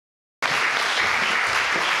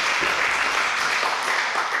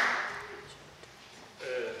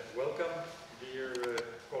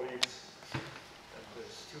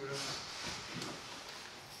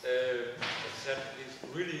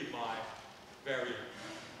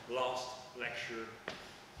lecture,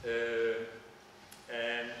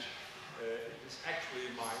 and it is actually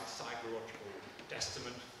my psychological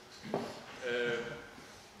testament.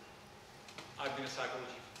 I've been in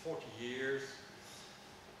psychology for 40 years,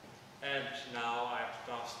 and now I have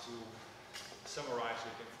the task to summarize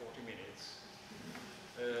it in 40 minutes.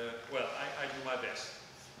 Well, I do my best.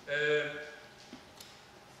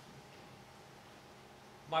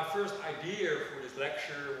 My first idea for this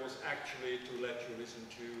lecture was actually to let you listen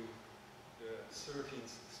to the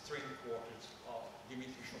 13th string quartet of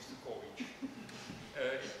Dmitri Shostakovich.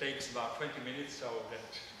 It takes about 20 minutes, so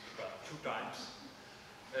that's about 2 times.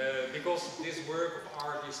 Because this work of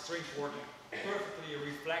art, this string quartet, perfectly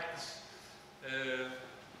reflects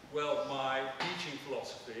well, my teaching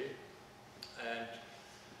philosophy, and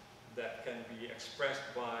that can be expressed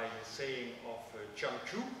by the saying of Zhang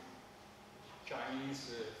Chu,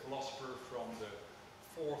 Chinese philosopher from the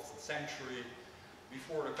 4th century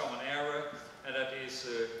before the Common Era, and that is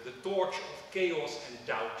the torch of chaos and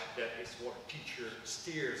doubt. That is what a teacher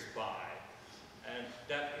steers by, and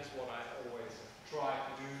that is what I always try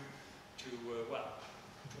to do, well,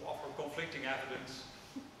 to offer conflicting evidence,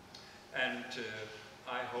 and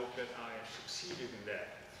I hope that I have succeeded in that.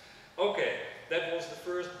 Okay, that was the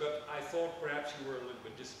first, but I thought perhaps you were a little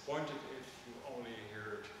bit disappointed if you only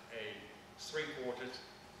heard a string quartet,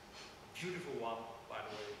 beautiful one, by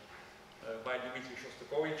the way, by Dmitri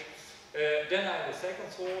Shostakovich. Then I had a second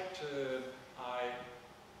thought. I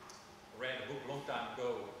read a book a long time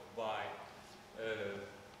ago by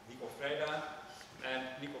Nico Freda, and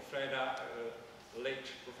Nico Freda,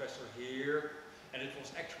 late professor here, and it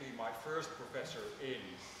was actually my first professor in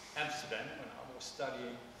Amsterdam when I was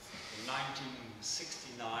studying in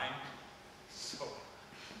 1969, so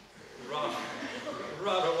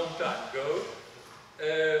rather long time ago.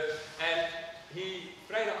 And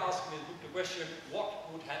Freda asked me the question,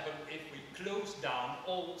 what would happen if we closed down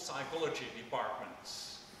all psychology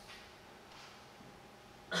departments?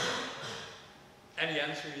 And the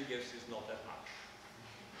answer he gives is not that much.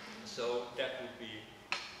 So that would be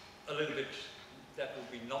a little bit, that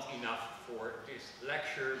would be not enough for this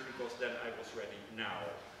lecture, because then I was ready now.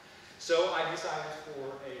 So I decided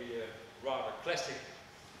for a rather classic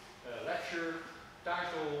lecture,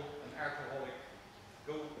 title, An Artoholic,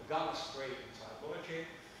 Gone Astray in Psychology.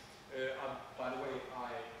 By the way,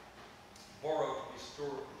 I borrowed this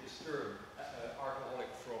term,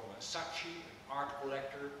 Artoholic, from Saatchi, an art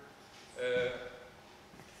collector,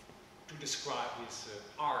 to describe his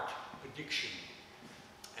art addiction.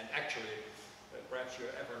 And actually, perhaps you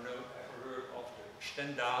ever heard of the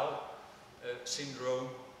Stendhal syndrome,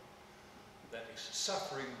 that is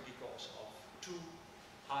suffering because of too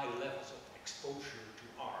high levels of exposure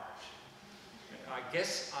to art. And I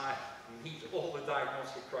guess I meet all the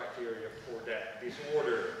diagnostic criteria for that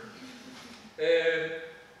disorder.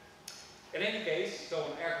 In any case, so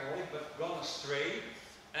an alcoholic, but gone astray,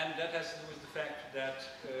 and that has to do with the fact that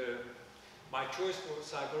my choice for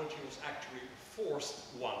psychology was actually a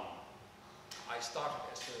forced one. I started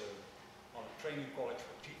on a training college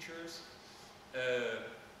for teachers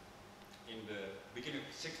in the beginning of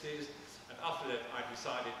the 60s, and after that I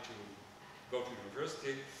decided to go to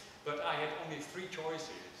university, but I had only 3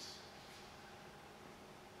 choices,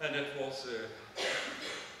 and it was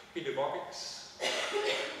pedagogics,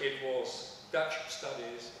 it was Dutch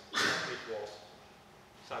studies, and it was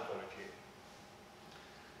psychology.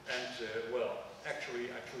 And well, actually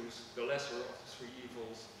I chose the lesser of the 3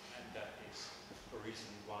 evils, and that is the reason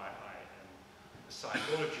why I am a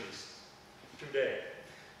psychologist today.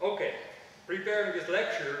 Okay, preparing this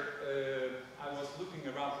lecture, I was looking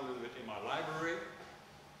around a little bit in my library,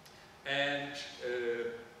 and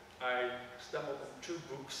I stumbled on 2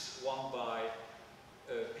 books, one by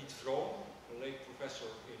Piet Vroom, a late professor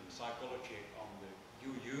in psychology on the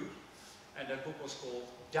UU, and that book was called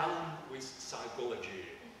Down with Psychology.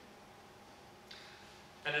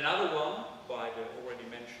 And another one by the already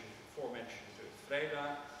mentioned, aforementioned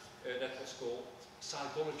Freda, that was called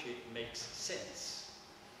Psychology Makes Sense.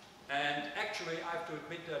 And actually I have to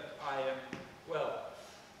admit that I am, well,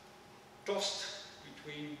 tossed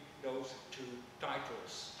between those 2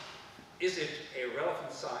 titles. Is it a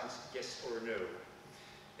relevant science, yes or no?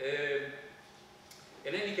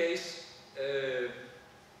 In any case,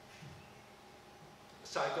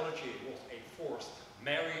 psychology was a forced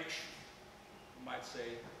marriage, you might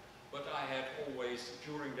say, but I had always,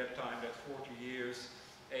 during that time, that 40 years,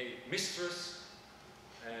 a mistress,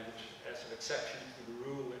 and as an exception to the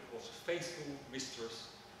rule, it was a faithful mistress,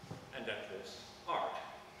 and that was art.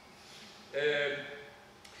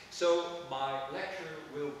 So my lecture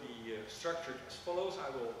will be structured as follows. I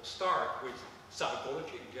will start with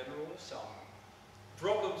psychology in general, some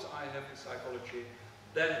problems I have in psychology.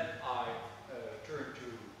 Then I turn to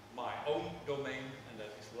my own domain, and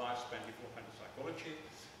that is lifespan developmental psychology.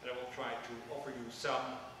 And I will try to offer you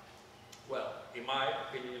some, well, in my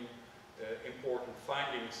opinion, important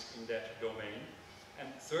findings in that domain. And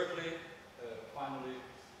thirdly, finally,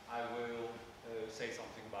 I will say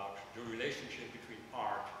something about the relationship between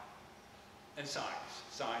art and science.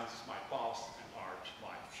 Science is my past and art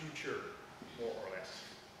my future, more or less.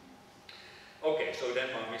 Okay, so then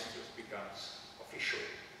my mistress becomes official.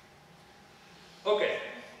 Okay,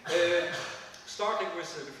 starting with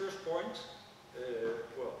the first point.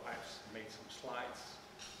 Well, I've made some slides.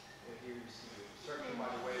 Here you see the instruction, by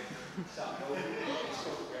the way. Some know these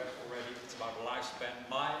photographs already. It's about lifespan,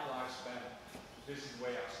 my lifespan. This is the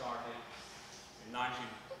way I started in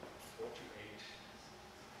 1948.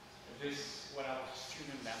 This, when I was a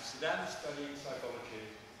student in Amsterdam studying psychology,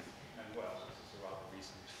 and well, this is a rather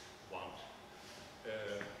recent one.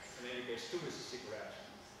 In any case, two is a cigarette.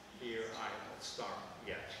 Here I am not starting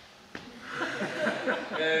yet.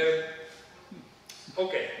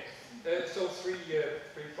 Okay, so three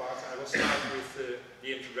parts. I will start with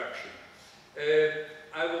the introduction.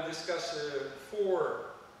 I will discuss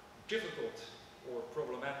four difficult or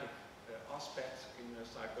problematic aspects in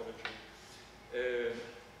psychology.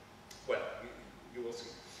 Well, you will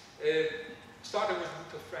see. Starting with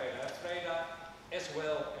Freda. Freda, as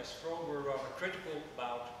well as Freud, were rather critical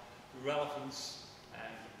about the relevance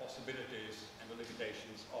and the possibilities and the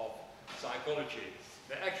limitations of psychology.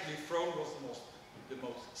 Actually, Freud was the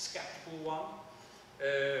most skeptical one.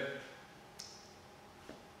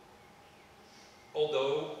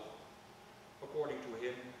 Although, according to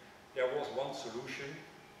him, there was one solution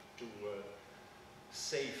to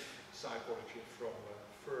save psychology from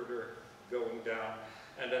further going down,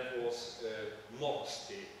 and that was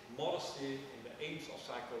modesty. Modesty in the aims of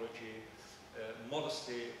psychology,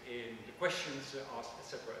 modesty in the questions asked,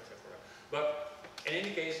 etc., etc. But in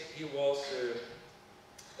any case, he was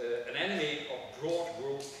an enemy of broad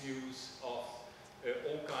worldviews, of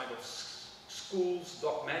all kinds of schools,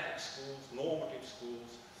 dogmatic schools, normative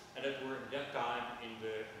schools, and that were at that time in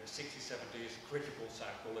the 60s, 70s, critical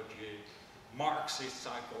psychology, Marxist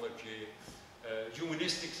psychology,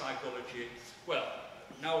 humanistic psychology. Well,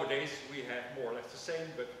 nowadays we have more or less the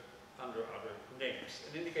same, but under other names.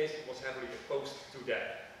 In any case, it was heavily opposed to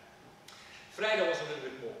that. Freda was a little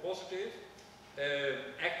bit more positive.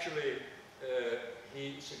 Actually,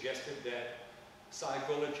 he suggested that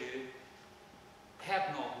psychology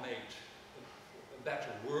had not made a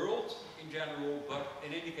better world in general, but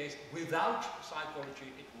in any case, without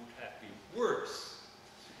psychology, it would have been worse.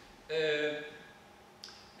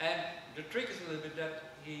 And the trick is a little bit that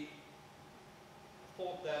he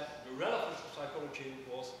thought that the relevance of psychology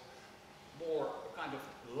was more a kind of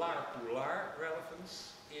lar-to-lar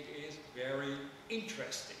relevance. It is very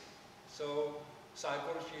interesting. So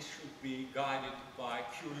psychology should be guided by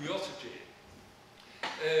curiosity.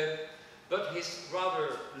 But his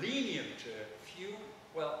rather lenient view,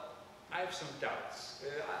 well, I have some doubts.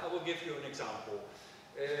 I will give you an example.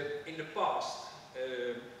 In the past,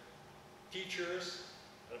 teachers,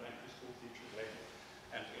 elementary school teachers later,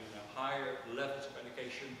 and in higher levels of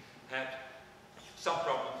education had some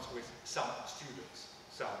problems with some students,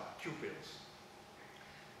 some pupils.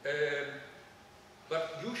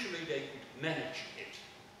 But usually they could manage it.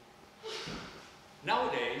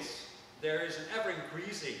 Nowadays, there is an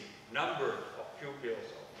ever-increasing number of pupils,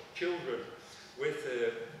 of children, with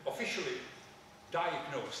officially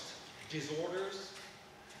diagnosed disorders,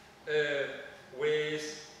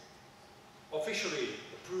 with officially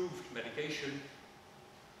approved medication,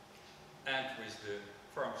 and with the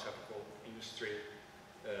pharmaceutical industry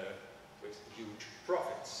with huge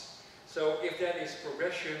profits. So if that is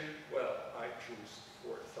progression, well, I choose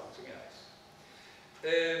for something else.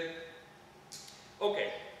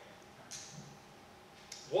 Okay.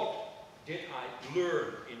 What did I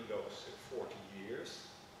learn in those 40 years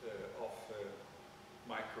of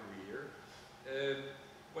my career?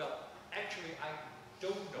 Well, actually, I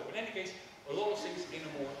don't know. In any case, a lot of things in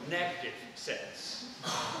a more negative sense.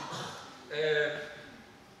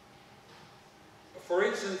 For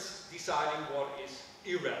instance, deciding what is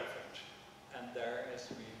irrelevant. And there has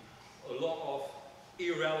been a lot of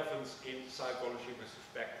irrelevance in psychology with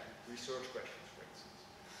respect to research questions, for instance.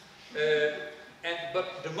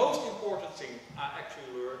 But the most important thing I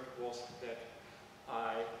actually learned was that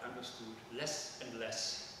I understood less and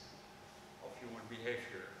less of human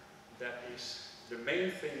behavior. That is the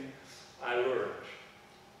main thing I learned.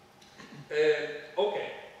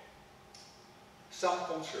 Okay, some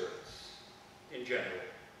concerns in general.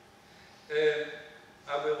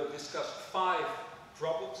 I will discuss 5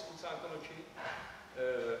 problems in psychology.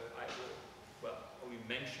 I will, well, only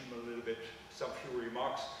mention a little bit, some few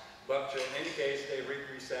remarks, but in any case they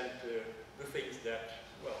represent the things that,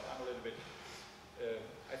 well, I'm a little bit,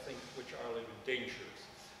 I think, which are a little bit dangerous.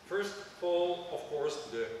 First of all, of course,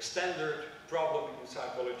 the standard problem in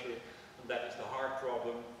psychology, and that is the heart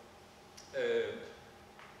problem.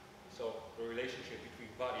 So the relationship between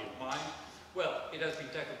body and mind. Well, it has been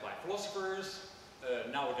tackled by philosophers,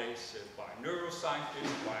 nowadays by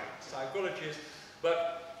neuroscientists, by psychologists,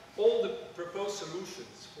 but all the proposed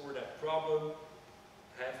solutions for that problem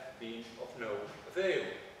have been of no avail.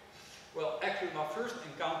 Well, actually my first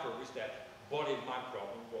encounter with that body and mind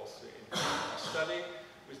problem was in a study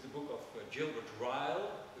with the book of Gerard Brugman,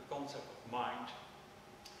 The Concept of Mind.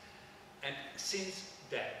 And since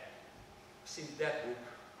that book,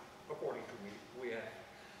 according to me,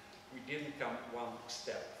 we didn't come one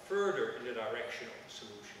step further in the direction of the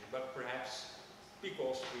solution, but perhaps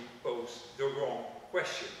because we posed the wrong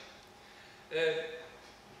question. The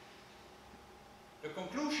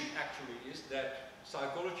conclusion actually is that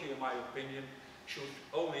psychology, in my opinion, should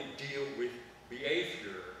only deal with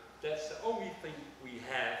behavior. That's the only thing we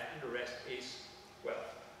have, and the rest is, well,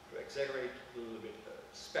 to exaggerate a little bit,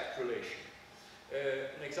 speculation.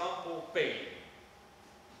 An example, pain.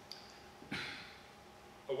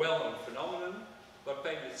 A well-known phenomenon, but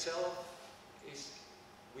pain itself is,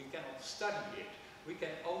 we cannot study it. We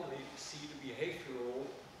can only see the behavioral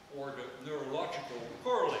or the neurological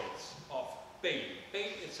correlates of pain.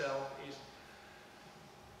 Pain itself is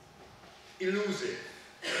elusive.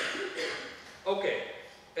 Okay,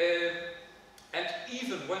 and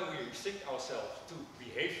even when we restrict ourselves to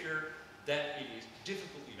behavior, then it is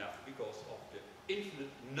difficult enough because of the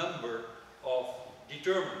infinite number of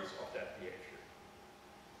determinants of that behavior.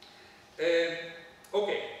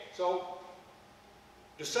 Okay, so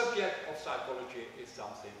the subject of psychology is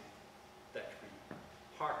something that we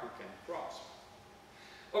hardly can grasp.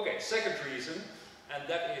 Okay, second reason, and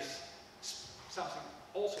that is something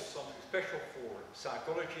special for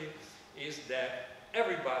psychology, is that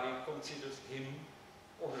everybody considers him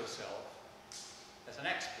or herself as an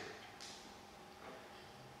expert.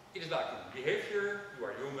 It is like human behavior. You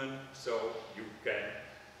are human, so you can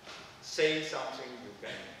say something, you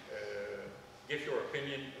can give your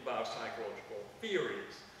opinion about psychological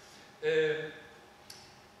theories.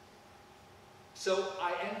 So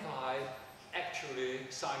I envy actually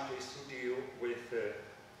scientists who deal with,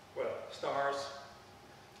 well, stars,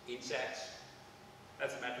 insects,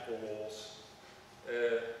 mathematical laws,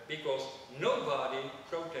 because nobody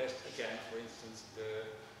protests against, for instance, the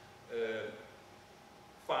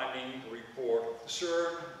finding report of the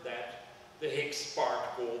CERN that the Higgs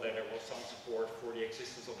particle, that there was some support for the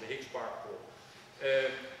existence of the Higgs particle.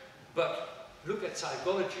 But look at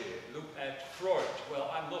psychology, look at Freud. Well,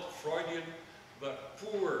 I'm not Freudian, but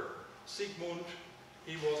poor Sigmund,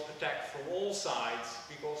 he was attacked from all sides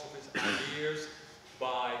because of his ideas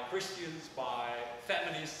by Christians, by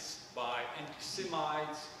feminists, by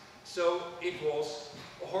anti-Semites. So it was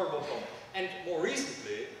a horrible problem. And more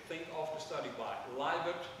recently, think of the study by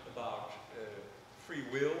Leibniz about free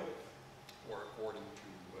will, or according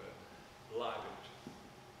to Leibniz,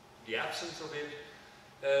 the absence of it.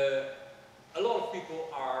 A lot of people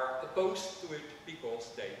are opposed to it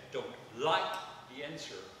because they don't like the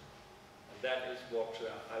answer. And that is what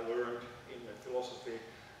I learned in philosophy,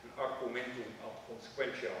 an argumentum ad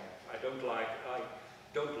consequentiam. I don't like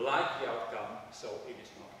the outcome, so it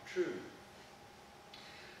is not true.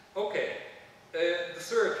 Okay, the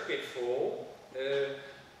third pitfall,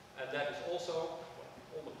 and that is also, well,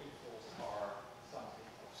 all the pitfalls are something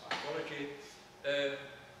of psychology.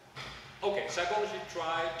 Okay, psychology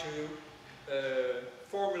tried to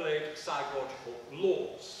formulate psychological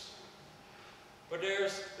laws. But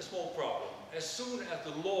there's a small problem. As soon as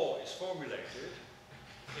the law is formulated,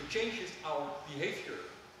 it changes our behavior,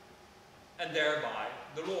 and thereby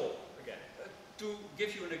the law again. To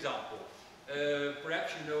give you an example,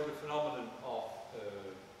 perhaps you know the phenomenon of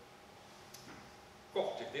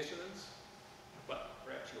cognitive dissonance. Well,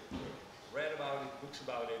 perhaps you've read about it, books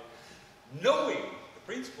about it. Knowing the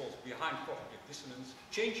principles behind cognitive dissonance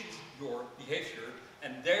changes your behavior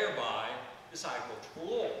and thereby the psychological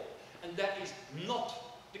law. And that is not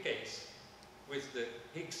the case with the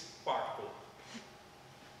Higgs particle.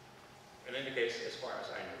 In any case, as far as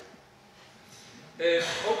I know.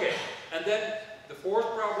 Okay, and then the fourth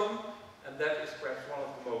problem, and that is perhaps one of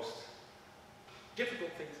the most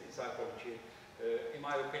difficult things in psychology, in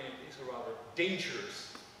my opinion, is a rather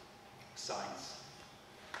dangerous science.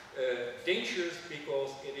 Dangerous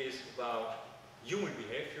because it is about human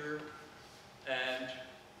behavior, and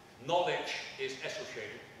knowledge is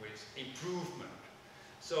associated with improvement.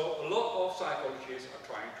 So a lot of psychologists are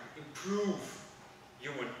trying to improve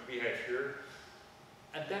human behavior,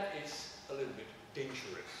 and that is a little bit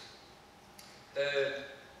dangerous.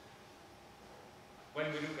 When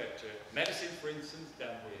we look at medicine, for instance,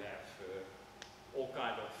 then we have all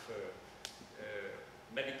kind of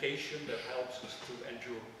medication that helps us to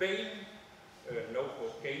endure pain.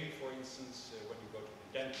 Novocaine, for instance, when you go to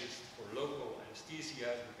the dentist for local anesthesia,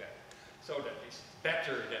 you get. So that is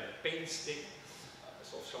better than a pain stick. I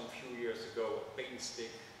saw some few years ago a pain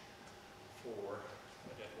stick for,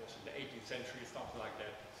 that was in the 18th century, something like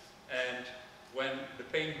that. And when the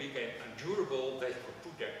pain became unendurable, they could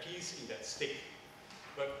put their teeth in that stick.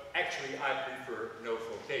 But actually I prefer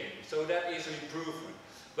Novocaine. So that is an improvement.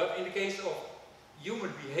 But in the case of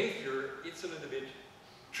human behavior, it's a little bit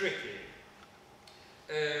tricky.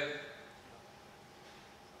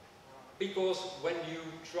 Because when you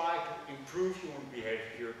try to improve human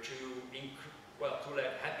behavior, to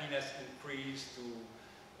let happiness increase, to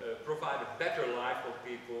provide a better life for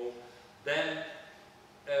people, then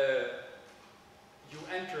you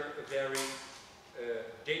enter a very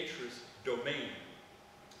dangerous domain.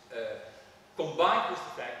 Combined with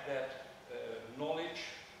the fact that knowledge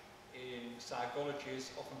in psychology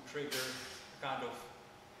is often trigger a kind of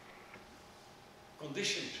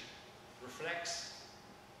conditioned reflex.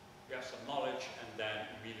 You have some knowledge and then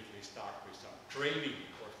immediately start with some training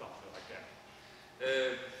or something like that.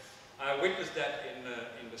 I witnessed that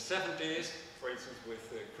in the 70s, for instance,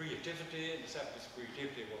 with creativity. In the 70s,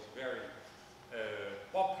 creativity was a very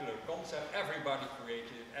popular concept. Everybody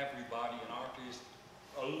created, everybody an artist.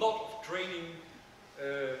 A lot of training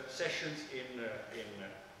sessions in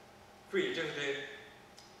creativity.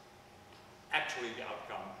 Actually, the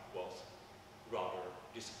outcome was rather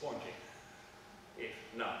disappointing, if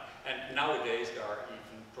not. And nowadays, there are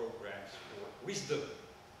even programs for wisdom.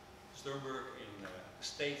 Sternberg in the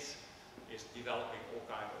States is developing all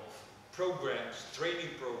kinds of programs, training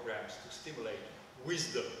programs to stimulate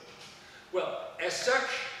wisdom. Well, as such,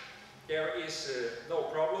 there is no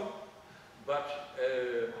problem. But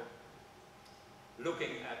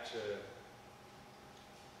looking at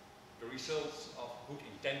the results of good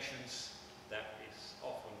intentions, that is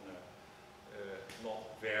often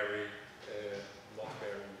not very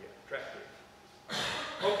attractive.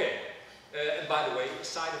 Okay, and by the way, the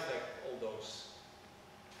side effect of all those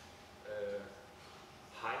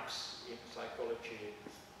hypes in psychology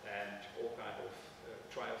and all kinds of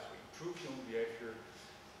trials to improve human behavior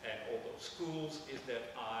and all those schools is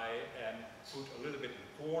that I am put a little bit in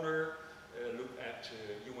the corner, look at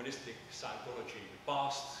humanistic psychology in the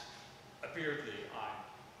past. Apparently I'm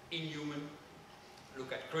inhuman.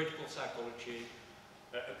 Look at critical psychology.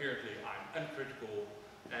 Apparently I'm uncritical.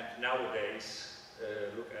 And nowadays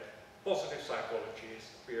look at positive psychologies.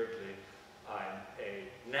 Apparently I'm a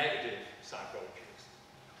negative psychologist.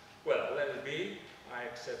 Well, let it be. I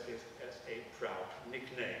accept it as a proud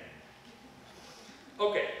nickname.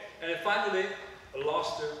 Okay, and then finally, a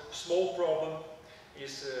last small problem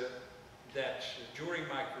is that during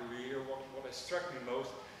my career, what has struck me most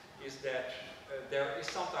is that there is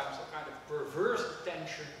sometimes a kind of perverse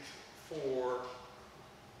attention for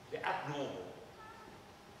the abnormal,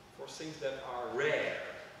 for things that are rare.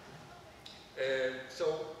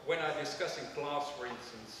 So when I discuss in class, for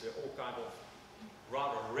instance, all kinds of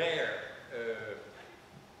rather rare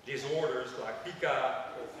disorders like pica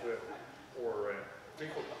or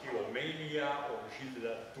trichotillomania or Gilles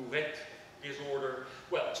de Tourette disorder,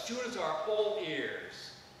 well, students are all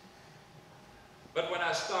ears. But when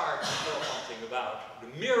I start to tell something about the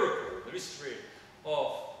miracle, the mystery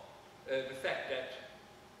of the fact that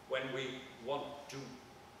when we want to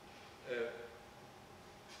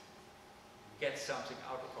get something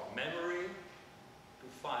out of our memory, to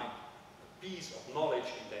find a piece of knowledge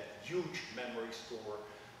in that huge memory store,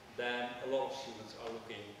 then a lot of students are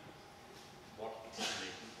looking, what is he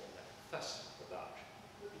making all that fuss about?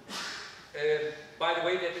 By the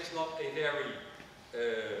way, that is not a very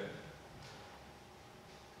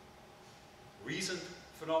recent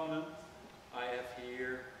phenomenon. I have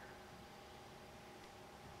here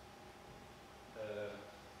a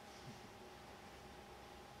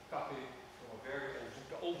copy from a very old book,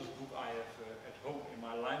 the oldest book I have at home in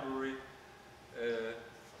my library,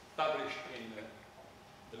 published in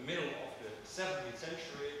the middle of the 17th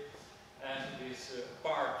century, and it is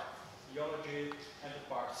part theology and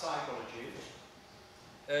part psychology.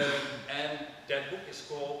 En that book is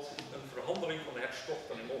called Een verhandeling van de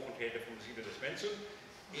hartstochten en mogelijkheden van de zielen des mensen.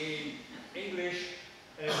 In English,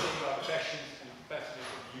 and it's about the passions and capacities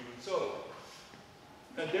of the human soul.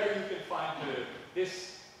 And there you can find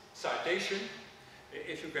this citation.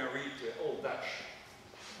 If you can read Old Dutch,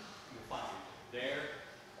 you'll find it there.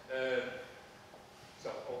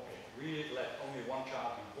 So, okay, read it. Let only one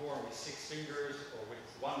child be born with 6 fingers or with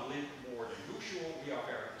 1 limb more than usual. We are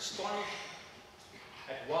very astonished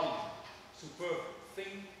at one superb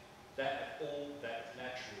thing, that at all that is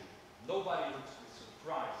natural. Nobody looks with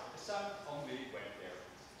surprise at the sun, only when there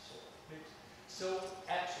is sort of mix. So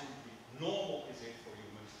absolutely normal is it for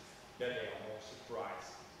humans that they are more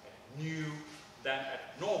surprised at new than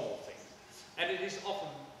at normal things. And it is often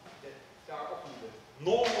that there are often the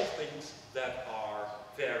normal things that are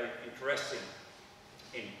very interesting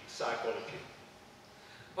in psychology.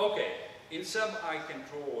 Okay, in sum I can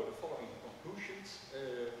draw the following conclusions.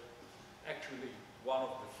 Actually, one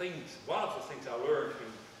of the things I learned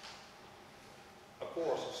in a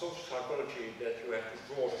course of social psychology that you have to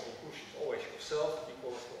draw the conclusions always yourself,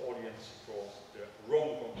 because the audience draws the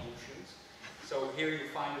wrong conclusions. So here you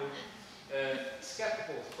find it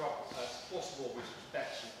skeptical as possible with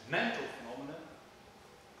respect to mental phenomena.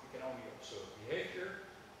 You can only observe behavior.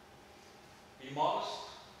 Be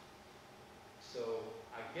modest. So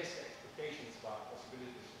I guess the expectations about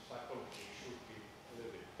possibilities of psychology should be a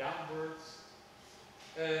little bit downwards.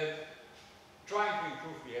 Trying to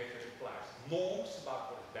improve behavior implies norms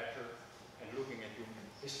about what is better, and looking at human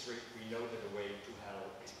history, we know that the way to hell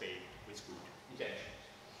is paved with good intentions.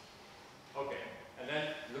 Okay, and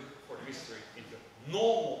then look for the history in the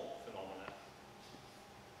normal phenomena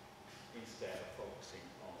instead of focusing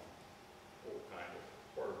on all kind of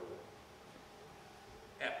horrible,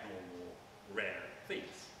 abnormal, rare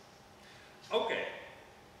things. Okay,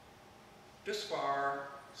 thus far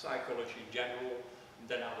psychology in general.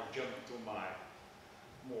 Then I will jump to my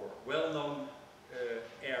more well-known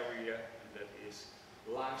area, and that is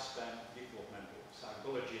lifespan developmental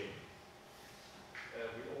psychology.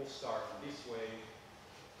 We all start in this way,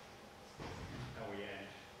 and we end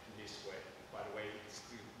in this way. By the way, it's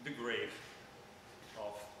the grave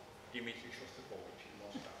of Dimitri Shostakovich in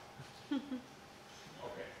Moscow.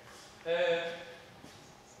 Okay.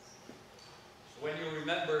 When you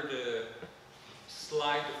remember the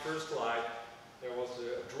slide, the first slide, there was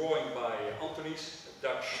a drawing by Antonis, a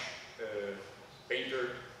Dutch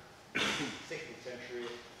painter, 16th century,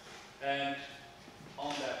 and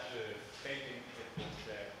on that painting it was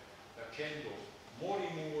facendo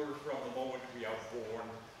morimur, from the moment we are born,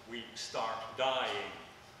 we start dying.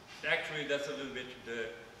 Actually, that's a little bit the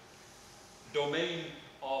domain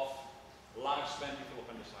of lifespan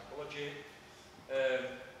developmental psychology.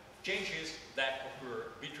 Changes that occur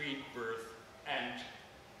between birth and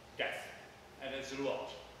death. And it's a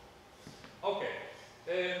lot. Okay,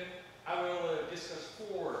 I will discuss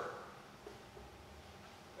 4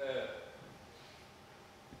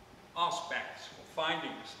 aspects or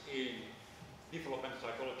findings in developmental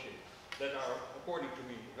psychology that are, according to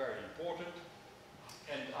me, very important.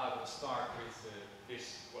 And I will start with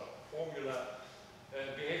this, well, formula.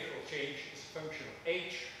 Behavioral change is a function of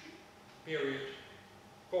age, period,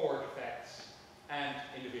 cohort effects, and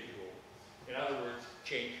individual. In other words,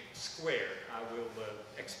 change squared. I will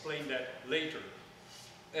explain that later.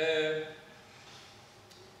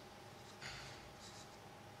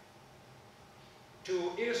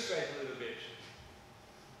 To illustrate a little bit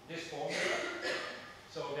this formula,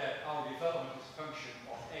 so that our development is a function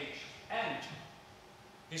of age and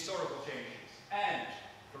historical changes and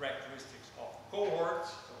characteristics of cohorts,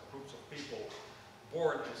 so groups of people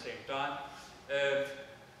born at the same time.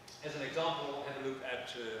 As an example, have a look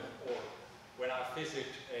at, or when I visit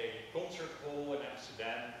a concert hall in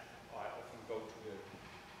Amsterdam, I often go to the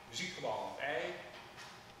Muziekgebouw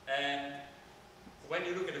A, and when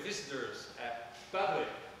you look at the visitors at public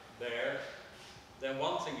there, then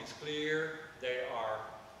one thing is clear: they are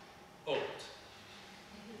old,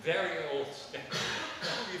 very old.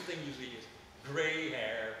 Everything you see is grey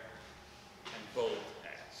hair and bald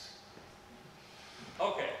heads.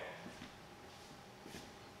 Okay.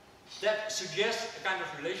 That suggests a kind of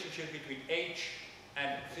relationship between age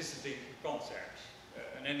and visiting concerts.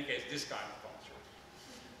 In any case, this kind of concert.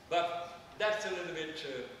 But that's a little bit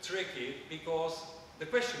tricky, because the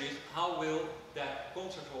question is, how will that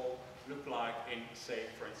concert hall look like in, say,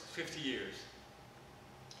 for instance, 50 years?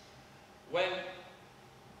 When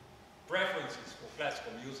preferences for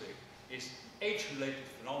classical music is age-related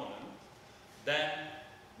phenomenon, then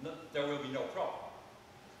there will be no problem.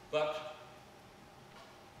 But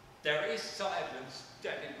there is some evidence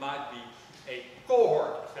that it might be a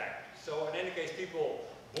cohort effect. So in any case, people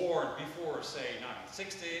born before, say,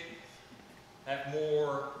 1960 have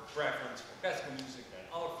more preference for classical music than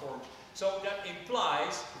other forms. So that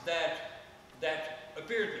implies that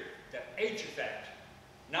apparently that age effect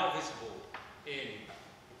now visible in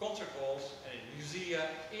the concert halls and in musea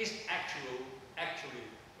is actually a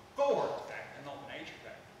cohort effect and not an age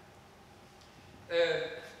effect.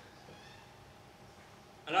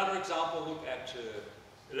 Another example, look at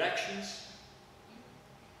elections.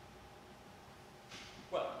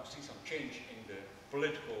 Well, you see some change in the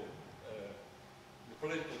political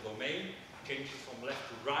domain, changes from left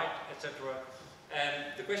to right, etc. And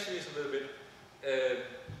the question is a little bit,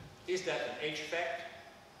 is that an age effect?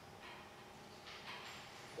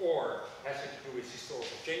 Or has it to do with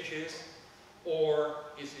historical changes? Or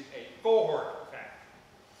is it a cohort effect?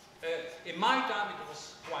 In my time it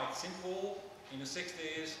was quite simple. In the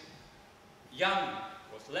 60s, young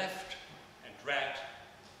was left and red,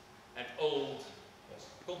 and old was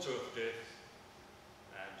conservative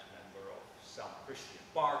and member of some Christian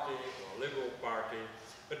party or liberal party.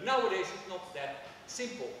 But nowadays it's not that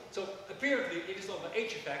simple. So apparently it is not an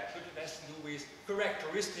age effect, but it has to do with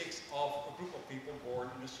characteristics of a group of people born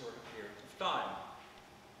in a certain period of time.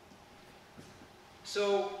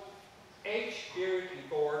 So age, period, and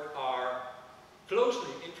cohort are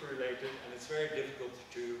closely interrelated, and it's very difficult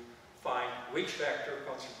to find which factor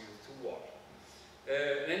contributes to what.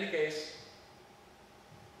 In any case,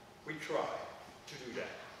 we try to do that.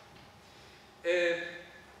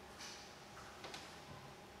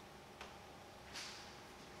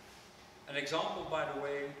 An example, by the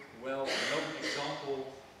way, well, another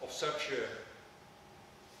example of such a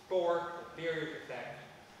cohort period effect,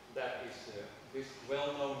 that is this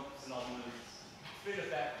well-known phenomenon, fit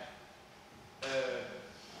effect.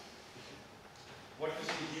 What you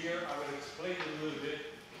see here, I will explain a little bit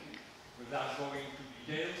without going into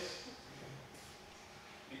details.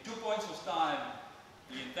 In 2 points of time,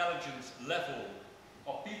 the intelligence level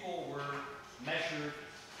of people were measured,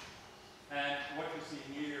 and what you see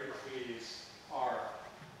here are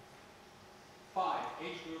 5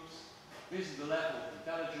 age groups. This is the level of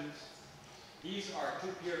intelligence. These are 2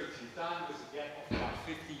 periods in time with a gap of about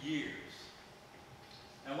 50 years.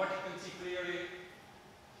 And what you can see clearly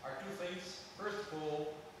are 2 things. First of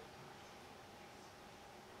all,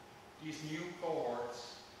 these new cohorts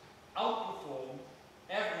outperform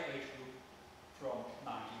every age group from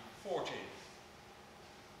 1940.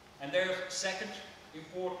 And there's a second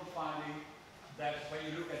important finding, that when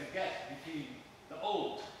you look at the gap between the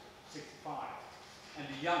old, 65, and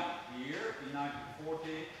the young here in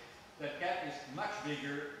 1940, that gap is much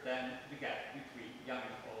bigger than the gap between young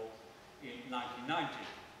and old in 1990.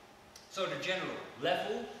 So the general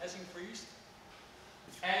level has increased,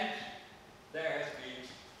 and there has been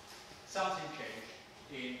something changed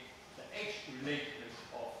in the age relatedness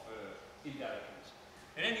of intelligence.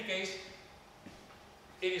 In any case,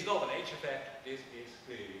 it is not an age effect, this is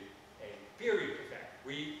clearly a period effect.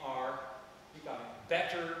 We are becoming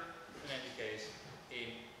better, in any case,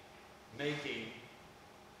 in making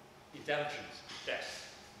intelligence tests.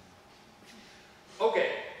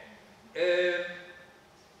 Okay. In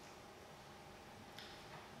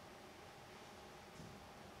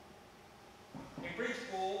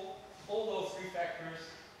principle, all those 3 factors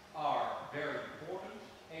are very important,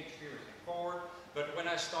 age, period, and cohort. But when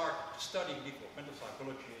I start studying developmental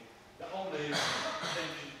psychology, there was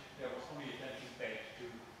only attention paid to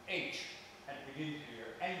age, and we didn't hear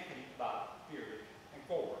anything about period and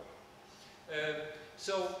cohort.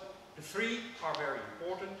 So the 3 are very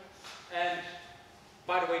important, and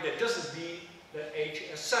by the way, that doesn't mean that age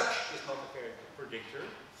as such is not a very good predictor,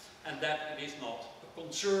 and that it is not a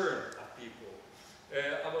concern of people.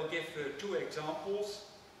 I will give 2 examples.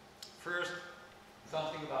 First,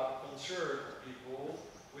 something about the concern of people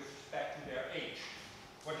with respect to their age.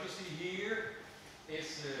 What you see here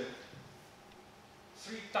is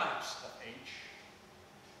 3 types of age.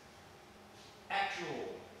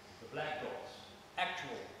 Actual, the black dots,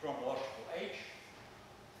 actual chronological age.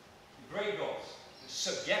 The grey dots, the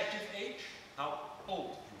subjective age, how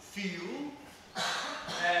old you feel.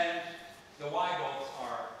 And the white dots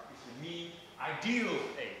is the mean ideal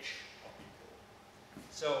age of people.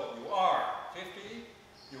 So you are 50,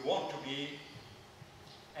 you want to be,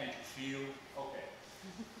 and you feel okay.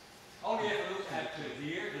 Only have a look at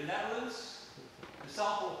here, the Netherlands, the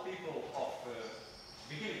sample of people of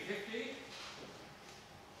beginning 50,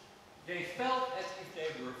 they felt as if they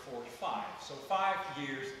were 45, so 5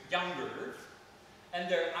 years younger, and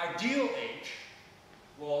their ideal age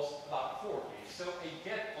was about 40, so a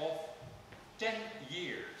gap of 10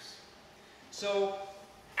 years. So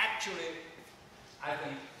actually, I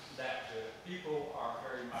think that people are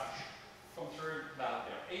very much concerned about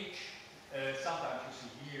their age. Sometimes you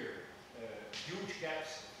see here huge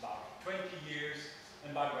gaps, about 20 years.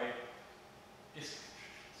 And by the way, this is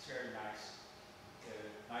very nice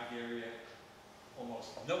Nigeria, almost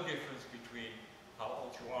no difference between how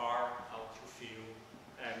old you are, how old you feel,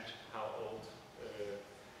 and how old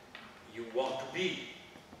you want to be.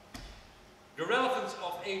 The relevance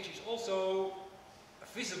of age is also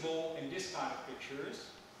visible in this kind of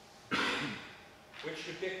pictures, which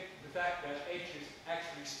depict the fact that age is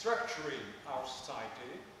actually structuring our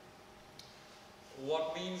society.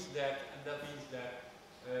 What means that, and that means that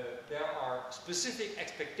there are specific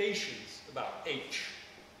expectations about age.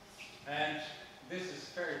 And this is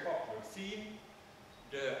a very popular theme,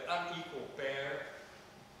 the unequal pair.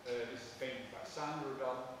 This is painted by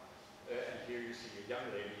Sandro. And here you see a young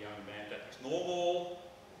lady, young man, that is normal,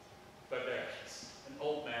 but there's an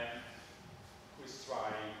old man who is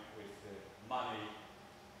trying with money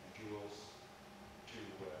and jewels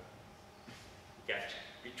to get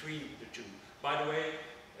between the two. By the way,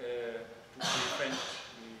 to prevent,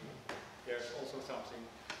 there's also something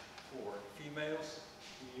for females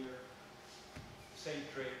here. Same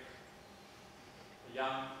trick. A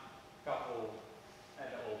young couple and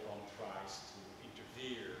the old one tries to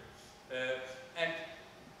interfere. And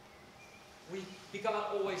we become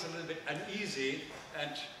always a little bit uneasy,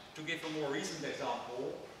 and to give a more recent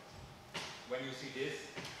example, when you see this,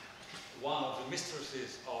 one of the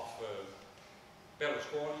mistresses of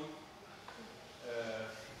Berlusconi,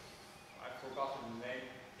 I've forgotten the name,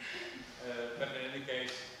 but in any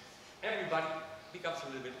case, everybody becomes a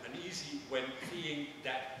little bit uneasy when seeing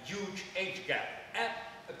that huge age gap. And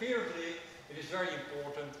apparently, it is very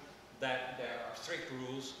important that there are strict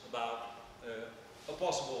rules about a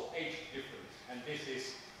possible age difference, and this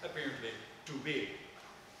is apparently too big.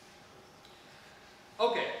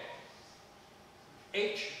 Okay,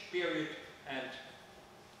 age, period, and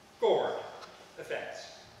cohort effects.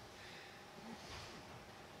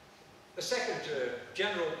 A second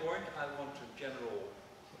general point general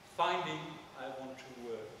finding I want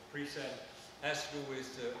to present has to do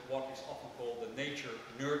with what is often called the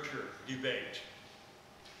nature-nurture debate.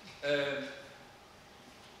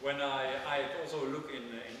 When I had also a look in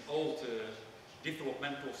old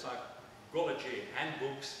developmental psychology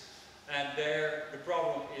handbooks, and there the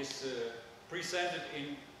problem is presented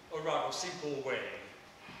in a rather simple way.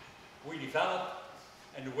 We develop,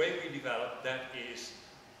 and the way we develop, that is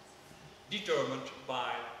determined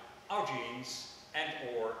by our genes and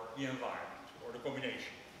or the environment, or the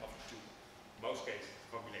combination of the two. In most cases,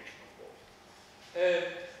 the combination, of course.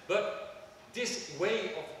 But this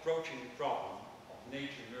way of approaching the problem of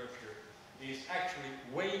nature-nurture is actually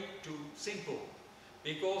way too simple,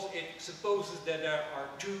 because it supposes that there are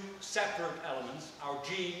two separate elements, our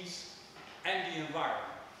genes and the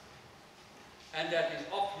environment. And that is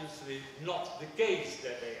obviously not the case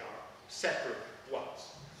that they are separate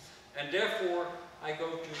ones. And therefore, I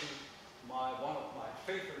go to one of my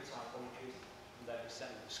favorite psychologists, and that is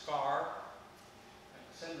Sandra Scar. And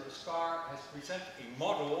Sandra Scar has presented a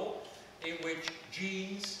model in which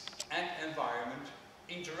genes and environment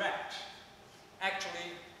interact.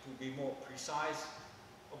 Actually, to be more precise,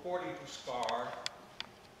 according to Scar,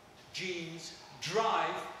 genes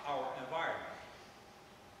drive our environment.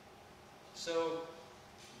 So,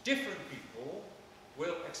 different people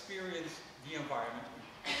will experience the environment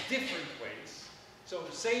in different ways. So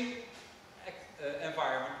the same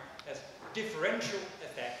environment has differential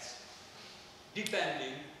effects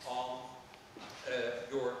depending on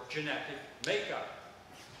your genetic makeup.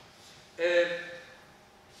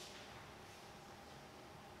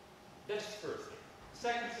 That's the first thing. The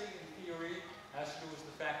second thing in theory has to do with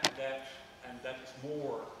the fact that, and that is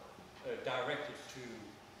more directed to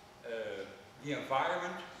the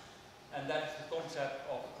environment, and that is the concept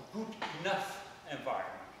of a good enough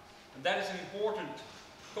environment. And that is an important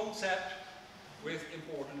concept with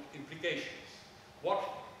important implications. What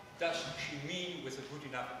does she mean with a good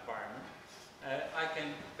enough environment? I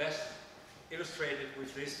can best illustrate it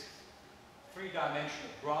with this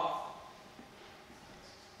three-dimensional graph.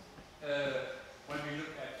 When we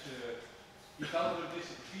look at development, this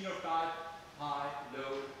is the phenotype, high,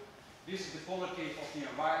 low. This is the quality of the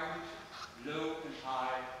environment, low and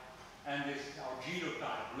high. And this is our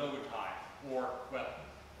genotype, low and high. Or,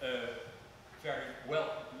 well,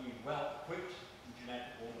 being well equipped in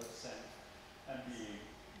genetic sense, and being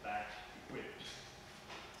bad equipped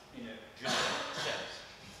in a genetic sense.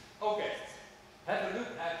 Okay, have a look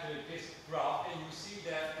at this graph, and you see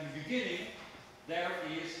that in the beginning there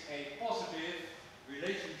is a positive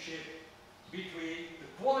relationship between the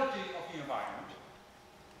quality of the environment,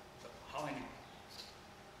 so how many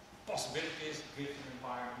possibilities give an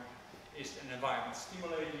environment, is an environment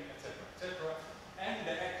stimulating, etc., and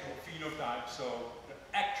the actual phenotype, so the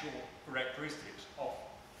actual characteristics of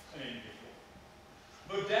an individual.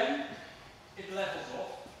 But then it levels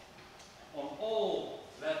off on all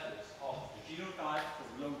levels of the genotype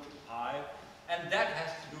from low to high, and that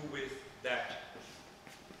has to do with that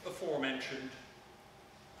aforementioned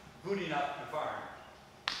good enough environment.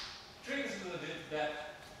 Triggers a little bit that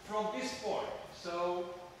from this point, so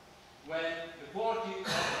when the quality of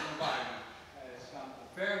the environment has come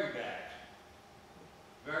to very bad,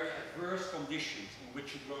 very adverse conditions in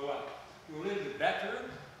which you grow up, to a little bit better,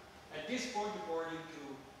 at this point, according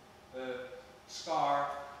to SCAR,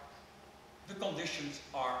 the conditions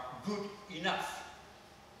are good enough.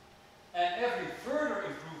 And every further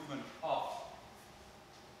improvement of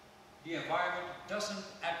the environment doesn't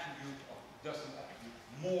attribute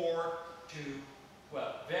more to,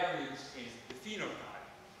 well, variance in the phenotype.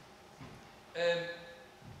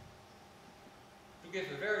 To give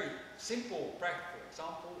a very simple, practical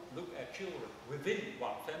example, look at children within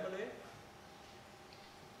one family.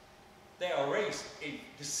 They are raised in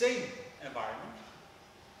the same environment.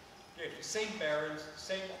 They have the same parents,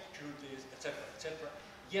 same opportunities, etc., etc.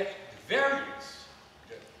 Yet the variance,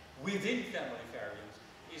 the within family variance,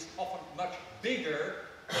 is often much bigger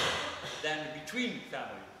than the between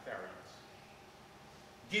family variance.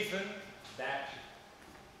 Given that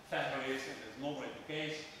families, and as normally the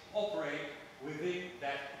case, operate within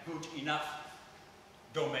that good enough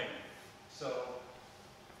domain. So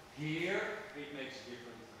here it makes a difference.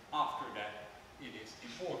 After that, it is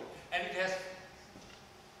important. And it has,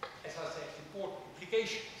 as I said, important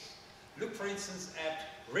implications. Look, for instance, at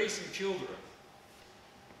raising children.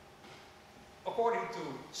 According to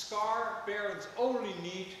SCAR, parents only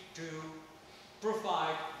need to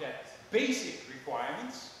provide that basic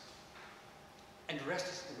requirements, and the rest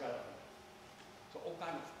is irrelevant. So all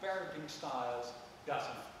kind of parenting styles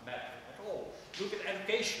doesn't matter at all. Look at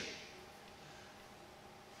education.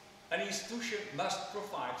 An institution must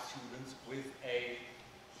provide students with a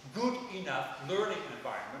good enough learning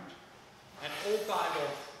environment, and all kind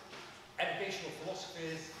of educational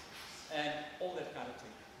philosophies and all that kind of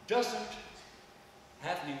thing doesn't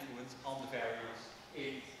have an influence on the variance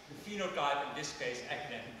in the phenotype, in this case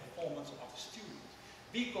academic performance of the students,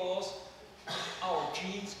 because our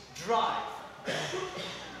genes drive the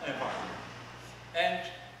environment. And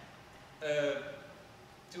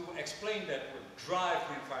to explain that word drive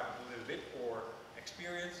the environment a little bit, or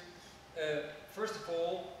experience, first of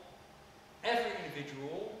all, every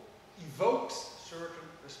individual evokes certain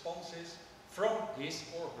responses from his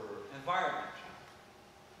or her environment.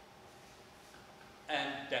 And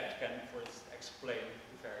that can, for instance, explain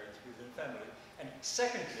the variance within the family. And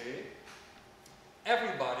secondly,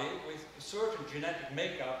 everybody with a certain genetic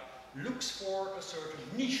makeup looks for a certain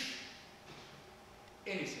niche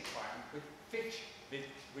in his environment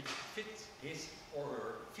which fits his or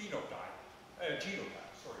her genotype.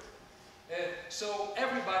 So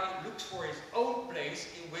everybody looks for his own place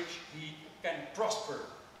in which he can prosper.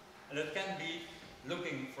 And it can be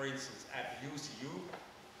looking, for instance, at UCU.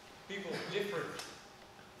 People with different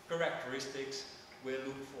characteristics will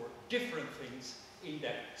look for different things in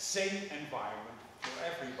that same environment for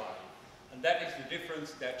everybody. And that is the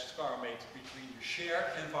difference that SCAR makes between the shared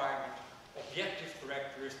environment, objective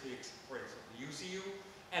characteristics, for instance, the UCU,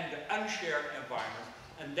 and the unshared environment.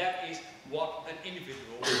 And that is what an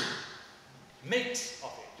individual makes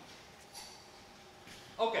of it.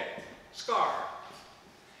 Okay, SCAR.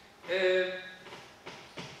 A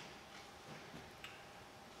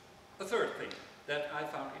third thing that I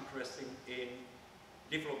found interesting in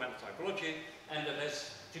developmental psychology, and that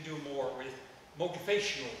has to do more with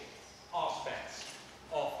motivational aspects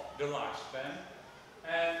of the lifespan,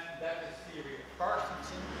 and that is the theory of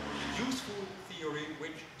Carstensen, a useful theory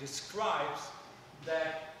which describes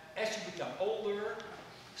that as you become older,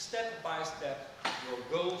 step by step, your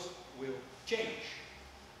goals will change.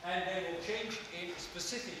 And they will change in a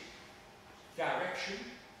specific direction,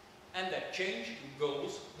 and that change in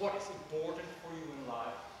goals, what is important for you in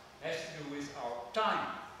life, has to do with our time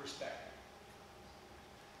perspective.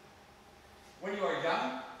 When you are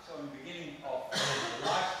young, so in the beginning of the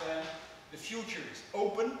lifespan, the future is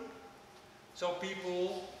open, so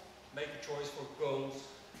people make a choice for goals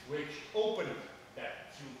which open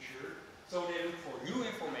that future. So they look for new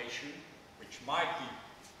information, which might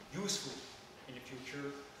be useful in the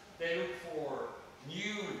future. They look for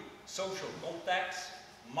new social contacts,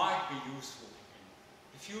 might be useful in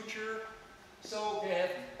the future. So they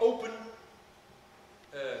have an open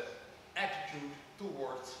attitude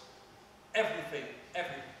towards everything,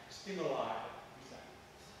 every stimuli.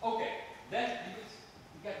 Okay, then you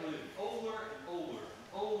get a little older and older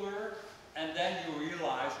and older, and then you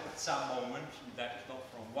realize at some moment, that is not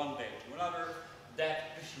from one day to another,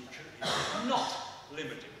 that the future is not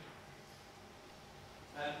limited.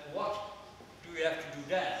 And what do you have to do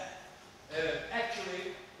then?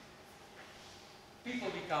 Actually, people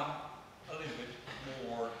become a little bit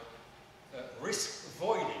more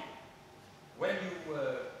risk-avoiding. When you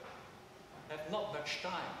have not much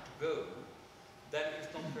time to go, then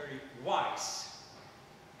it's not very wise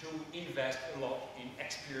to invest a lot in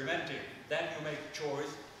experimenting. Then you make a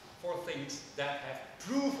choice for things that have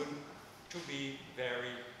proven to be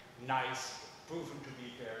very nice, proven to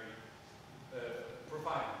be very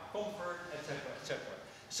providing comfort, etc., etc.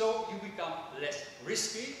 So you become less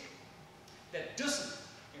risky. That doesn't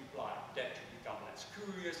imply that you become less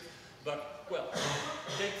curious, but, well,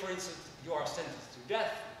 take for instance, you are sentenced to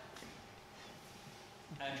death,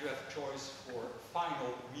 and you have a choice for a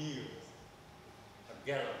final meal, a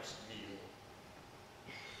gallows meal.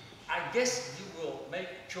 I guess you will make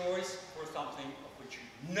a choice for something of which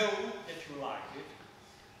you know that you like it,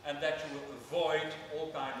 and that you will avoid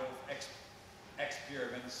all kind of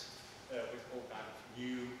experiments with all kind of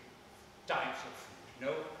new types of food.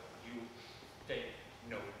 No, you take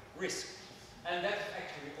no risk. And that's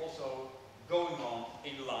actually also going on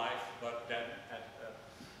in life, but then at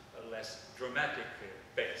a less dramatic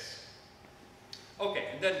pace. Okay,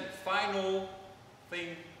 and then the final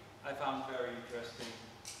thing I found very interesting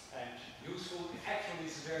and useful, actually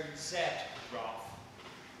is a very sad graph.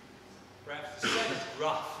 Perhaps the saddest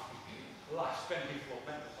graph life spent in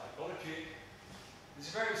developmental psychology. It's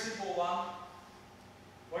a very simple one.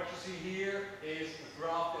 What you see here is a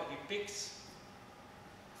graph that depicts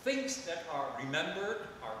things that are remembered,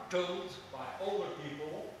 are told by older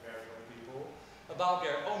people, very old people, about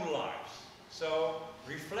their own lives. So,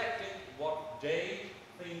 reflecting what they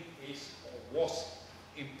think is or was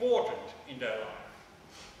important in their life.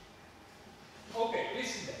 Okay,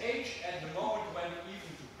 this is the age at the moment when the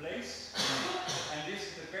event took place, and this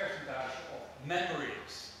is the percentage of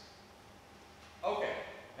memories. Okay,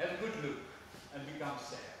 have a good look and become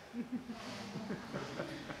sad.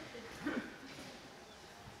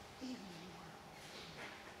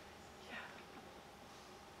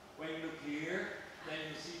 When you look here, then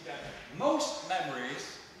you see that most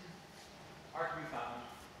memories are to be found,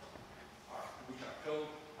 which are told,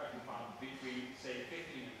 are to be found between, say,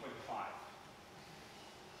 15 and 25.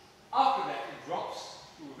 After that, it drops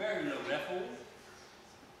to a very low level,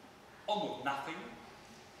 almost nothing.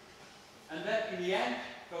 And then in the end,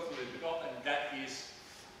 it goes a little bit up, and that is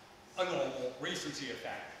a normal recency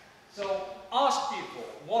effect. So ask people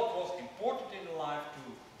what was important in their life to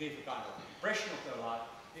give a kind of impression of their life.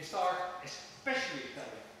 They start especially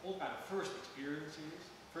telling all kind of first experiences,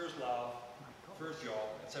 first love, first job,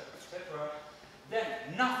 etc., etc. Then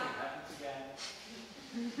nothing happens again.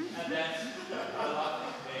 And then the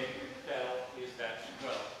last thing they tell is that,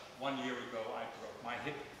 well, 1 year ago I broke my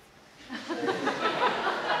hip. Or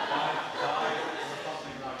I died, or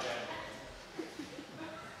something like that.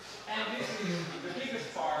 And this is the biggest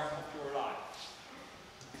part of your life.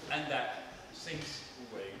 And that sinks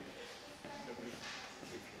away.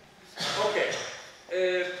 Okay.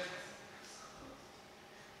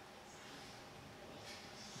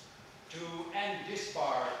 To end this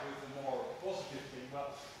part with a more positive thing,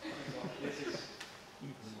 well, this is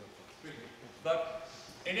tricky. But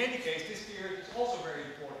in any case, this period is also very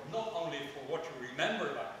important, not only for what you remember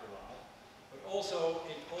about your life, but also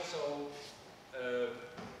it also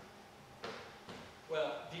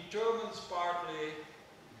well, determines partly,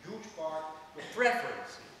 huge part, the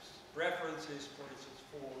preferences. Preferences, for instance,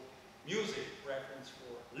 for music, preference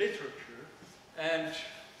for literature. And,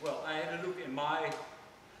 well, I had a look in my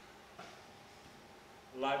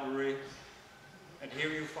library, and here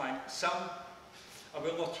you find some. I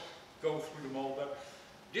will not go through them all, but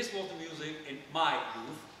this was the music in my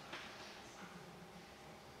youth.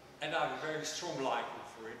 And I have a very strong liking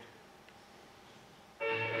for it.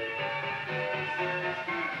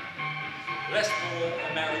 Les Paul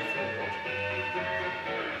and Mary Ford.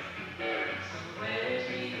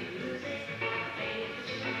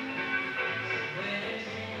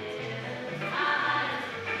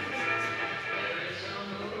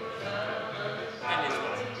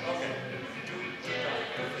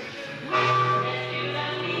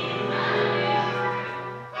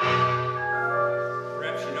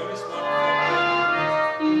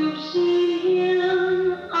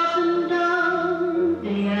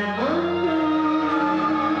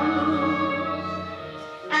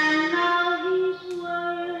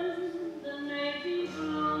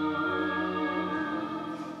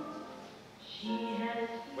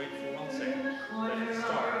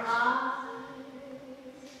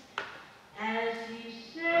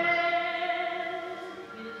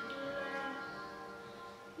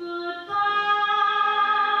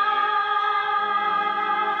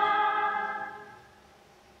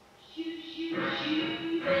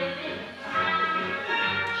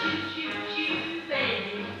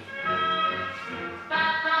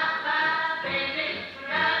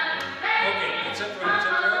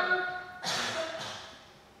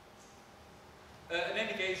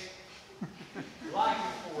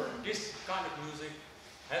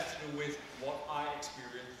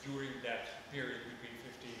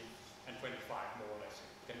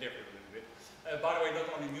 By the way, not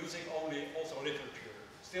only music, also literature.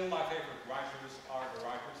 Still my favorite writers are the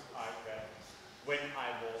writers I read when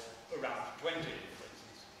I was around 20, for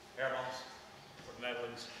instance. Hermans, from the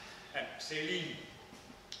Netherlands, and Céline,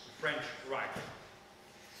 the French writer.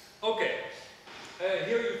 Okay,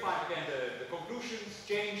 here you find again the conclusions.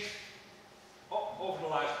 Change over the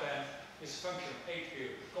lifespan is a function of age,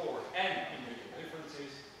 period, cohort, and individual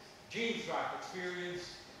differences. Genes drive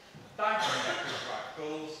experience, time factors drive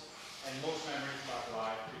goals, and most memories about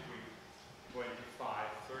life between 25,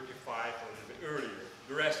 35, or a little bit earlier.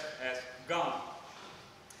 The rest has gone.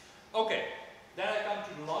 Okay, then I come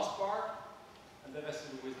to the last part, and that has to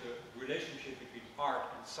do with the relationship between art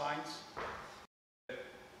and science.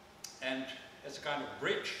 And as a kind of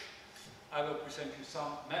bridge, I will present you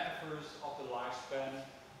some metaphors of the lifespan,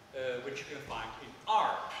 which you can find in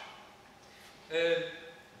art.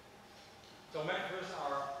 So metaphors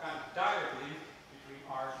are kind of direct link between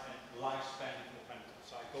art and lifespan developmental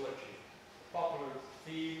psychology. A popular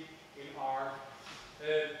theme in art.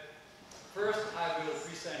 First, I will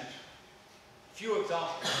present a few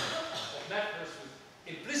examples of metaphors with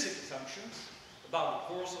implicit assumptions about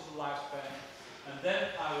the course of the lifespan, and then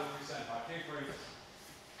I will present my favorite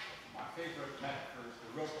metaphors: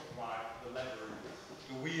 the rope of life, the lever,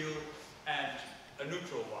 the wheel, and a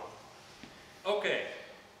neutral one. Okay.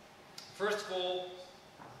 First of all,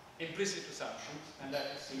 implicit assumptions, and that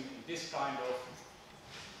is seen in this kind of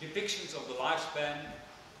depictions of the lifespan.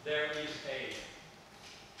 There is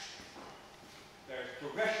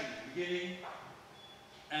progression in the beginning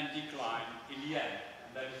and decline in the end,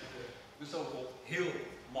 and that is the so-called hill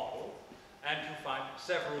model. And you find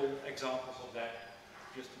several examples of that,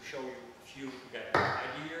 just to show you a few to get an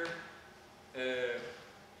idea.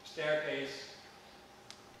 Staircase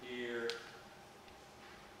here.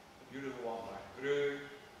 Beautiful one by Greu.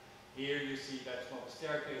 Here you see that's not a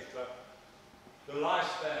staircase, but the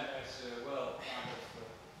lifespan as well, kind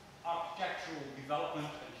of architectural development,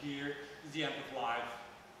 and here is the end of life,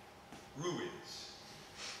 ruins.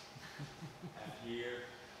 And here,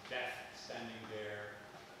 death standing there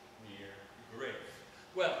near the grave.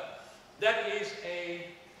 Well, that is a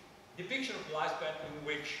depiction of the lifespan in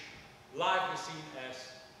which life is seen as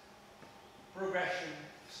progression,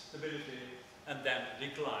 stability, and then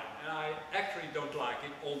decline. And I actually don't like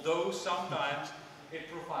it, although sometimes it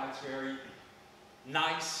provides very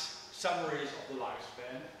nice summaries of the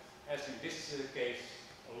lifespan, as in this case,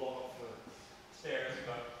 a lot of stairs,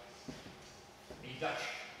 but in Dutch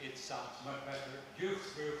it sounds much better.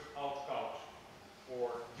 Jeugd, oud, koud,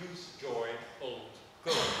 or use, joy, old,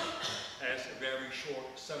 cold, as a very short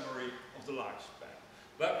summary of the lifespan.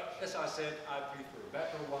 But as I said, I prefer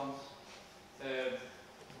better ones.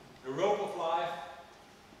 The rope of life.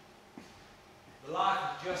 The life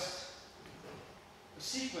is just a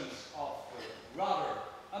sequence of rather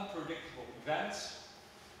unpredictable events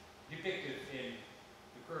depicted in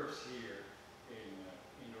the curves here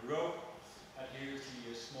in the rope. And here you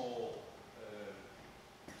see a small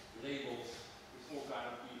labels with all kind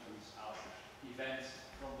of events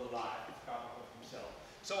from the life of Karpov himself.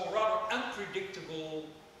 So a rather unpredictable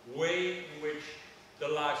way in which the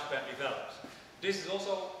lifespan develops. This is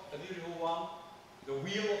also a beautiful one, the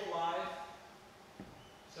wheel of life.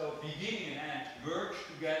 So beginning and end merge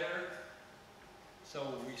together. So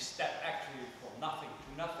we step actually from nothing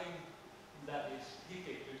to nothing. And that is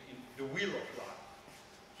depicted in the wheel of life.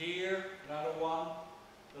 Here, another one,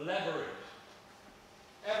 the labyrinth.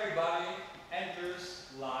 Everybody enters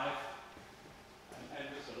life and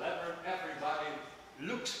enters the labyrinth. Everybody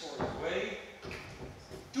looks for his way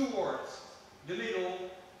towards the middle.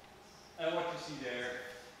 And what you see there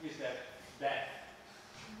is that death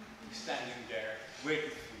is standing there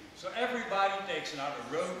waiting for you. So everybody takes another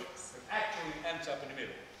road that actually ends up in the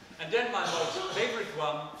middle. And then my most favorite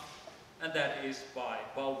one, and that is by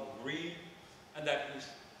Baldwin Green, and that is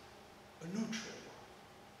a neutral one.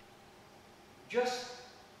 Just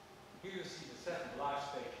here you see the 7 life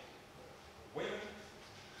stages of women,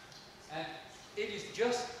 and it is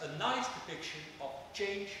just a nice depiction of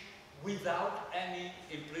change without any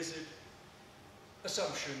implicit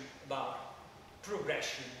assumption about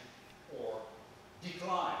progression or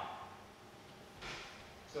decline.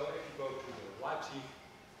 So if you go to Leipzig,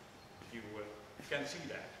 you can see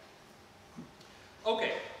that.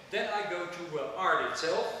 Okay, then I go to art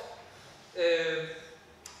itself.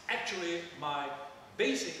 Actually, my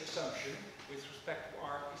basic assumption with respect to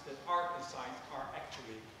art is that art and science are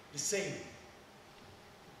actually the same.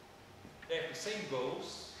 They have the same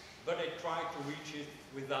goals, but they try to reach it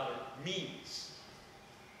with other means.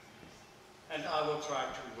 And I will try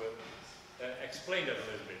to explain that a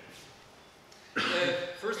little bit.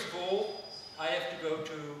 First of all, I have to go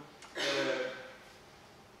to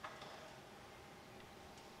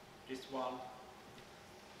this one.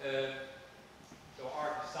 So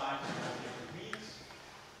art is science and all different means.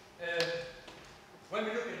 When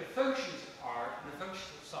we look at the functions of art and the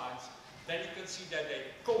functions of science, then you can see that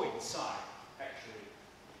they coincide, actually.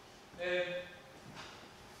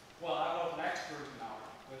 Well, I'm not an expert in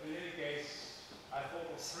art, but in any case, I thought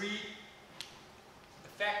of 3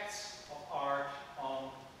 effects of art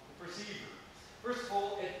on the perceiver. First of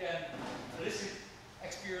all, it can elicit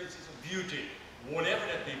experiences of beauty, whatever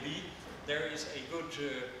that may be. There is a good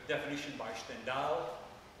definition by Stendhal.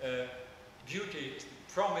 Beauty is the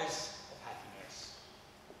promise of happiness.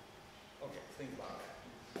 Okay, think about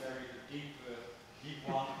that. Very deep, deep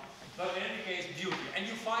one. But in any case, beauty. And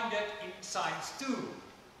you find that in science too.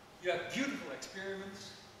 You have beautiful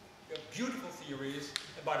experiments, you have beautiful theories,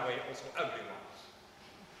 and by the way, also ugly ones.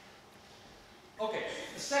 Okay,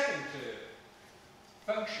 the second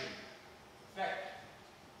function, effect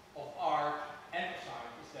of art and of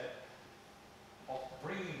science is that of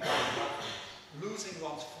bringing down losing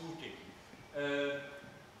one's footing,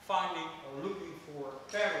 finding or looking for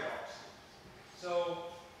paradoxes. So,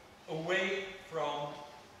 away from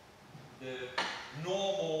the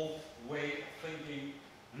normal way of thinking,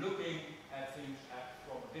 looking at things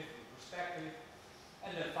from a different perspective,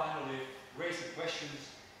 and then finally raising questions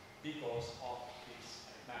because of its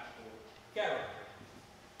mathematical character.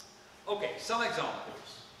 Okay, some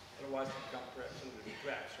examples, otherwise it becomes perhaps a little bit too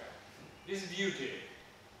abstract. This is beauty.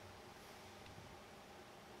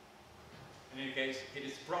 In any case, it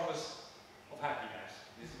is promise of happiness.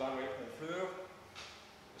 This is, by the way, Honfleur,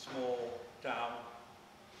 a small town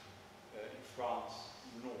in France,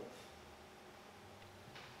 north.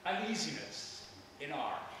 Uneasiness in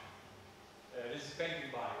art. This is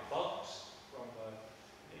painted by Balthus from an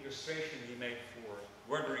illustration he made for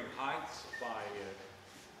Wuthering Heights by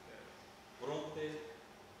Bronte.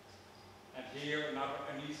 And here another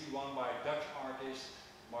uneasy one by a Dutch artist,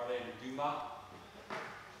 Marlene Dumas.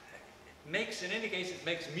 In any case, it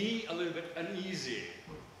makes me a little bit uneasy.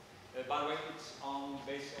 By the way, it's on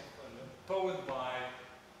the basis of a poem by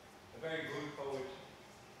a very good poet,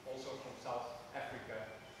 also from South Africa,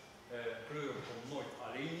 Kleur komt nooit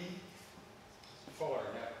alleen. Color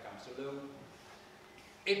never comes alone.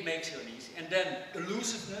 It makes you uneasy. And then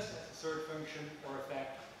elusiveness as the third function or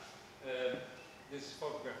effect. This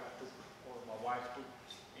photograph I took, or my wife took,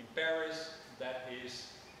 in Paris. That is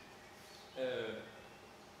a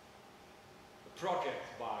project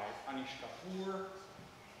by Anish Kapoor,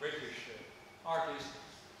 British artist.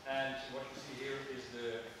 And what you see here is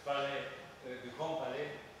the Palais, the Grand Palais,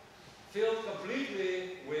 filled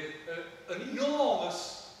completely with an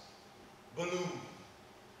enormous balloon.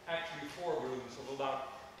 Actually 4 balloons of about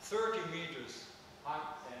 30 meters height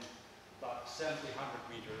and about 700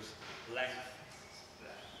 meters length.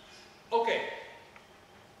 Okay,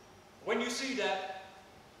 when you see that,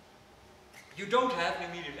 you don't have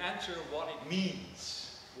an immediate answer what it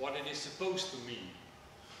means, what it is supposed to mean.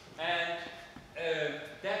 And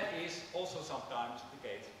that is also sometimes the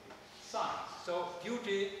case with science. So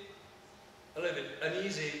beauty, a little bit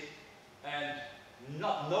uneasy, and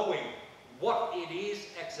not knowing what it is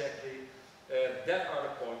exactly, that are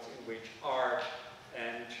the points in which art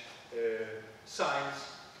and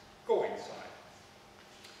science coincide.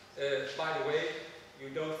 By the way, you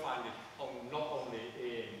don't find it not only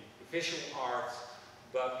in visual arts,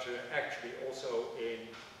 but actually also in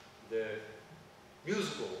the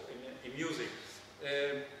musical, in music.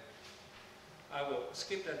 I will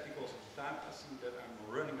skip that because of the time. I see that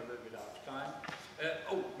I'm running a little bit out of time.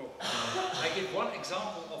 Oh, no. I give one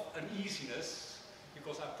example of uneasiness,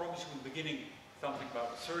 because I promised you in the beginning something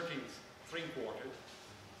about the 13th string quartet.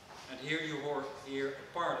 And here you hear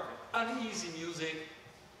a part of it. Uneasy music.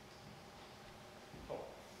 Oh,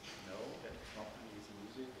 no, that's not uneasy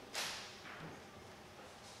music.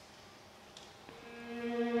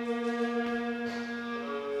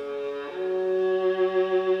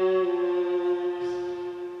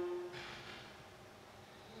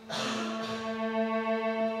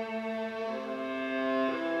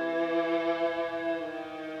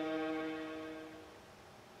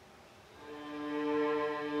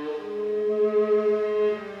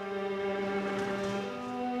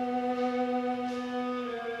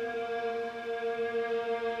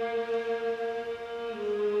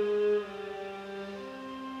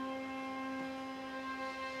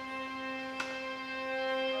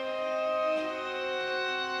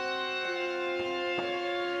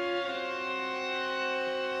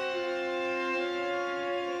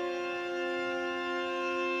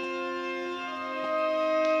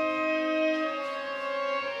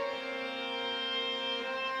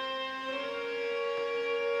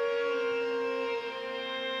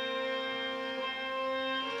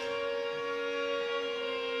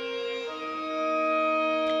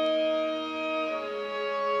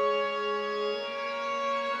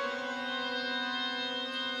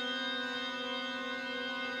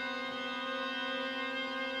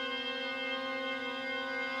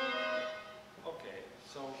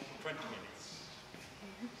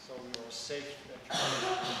 you are safe that you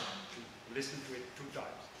to listen to it 2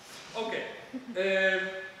 times. Okay,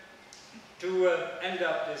 to end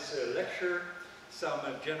up this lecture, some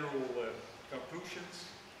general conclusions.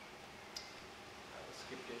 I will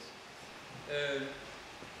skip this.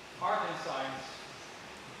 Art and science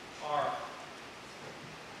are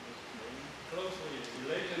closely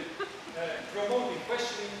related, promoting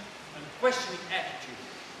questioning and questioning attitude.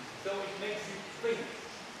 So it makes you think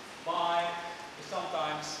by the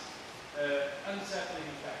sometimes unsettling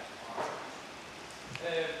effect of art.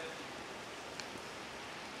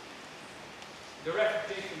 The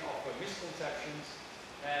refutation of misconceptions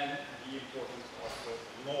and the importance of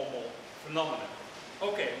normal phenomena.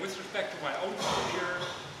 Okay, with respect to my own career,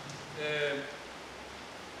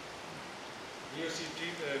 here you see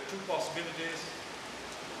 2 possibilities.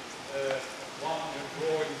 One, a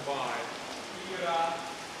drawing by Gerard,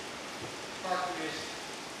 cartoonist.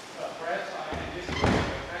 Perhaps I in this way,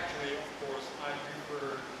 but actually, of course, I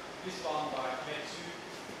prefer this one by Metsu,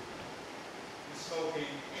 the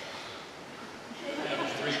smoking and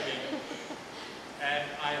drinking. And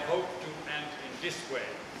I hope to end in this way.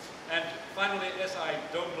 And finally, as I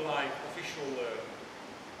don't like official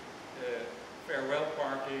farewell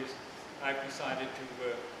parties, I've decided to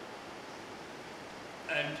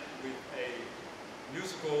end with a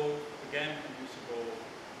musical, again a musical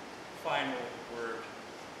final word,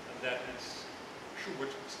 and that is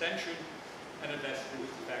Schubert's extension, and it has to do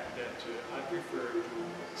with the fact that I prefer to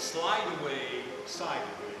slide away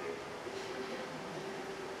sideways.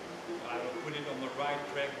 I will put it on the right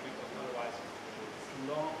track because otherwise it will be too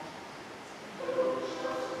long.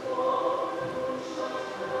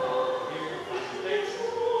 Here, the text.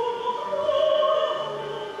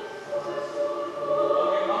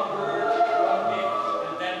 Only one word, one beat,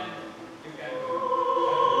 and then you can have the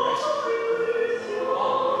rest.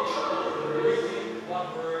 One additional reading, one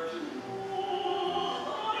word.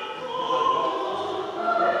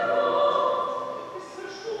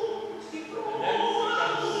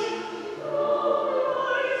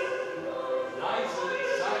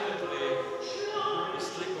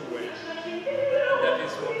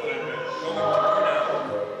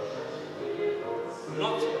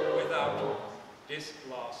 This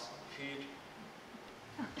last sheet.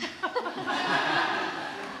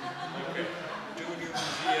 Okay, to New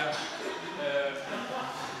Museum.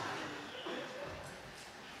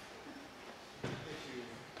 If you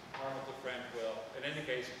are not a friend, well, in any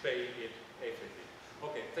case, pay it everything.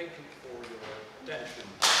 Okay, thank you for your attention.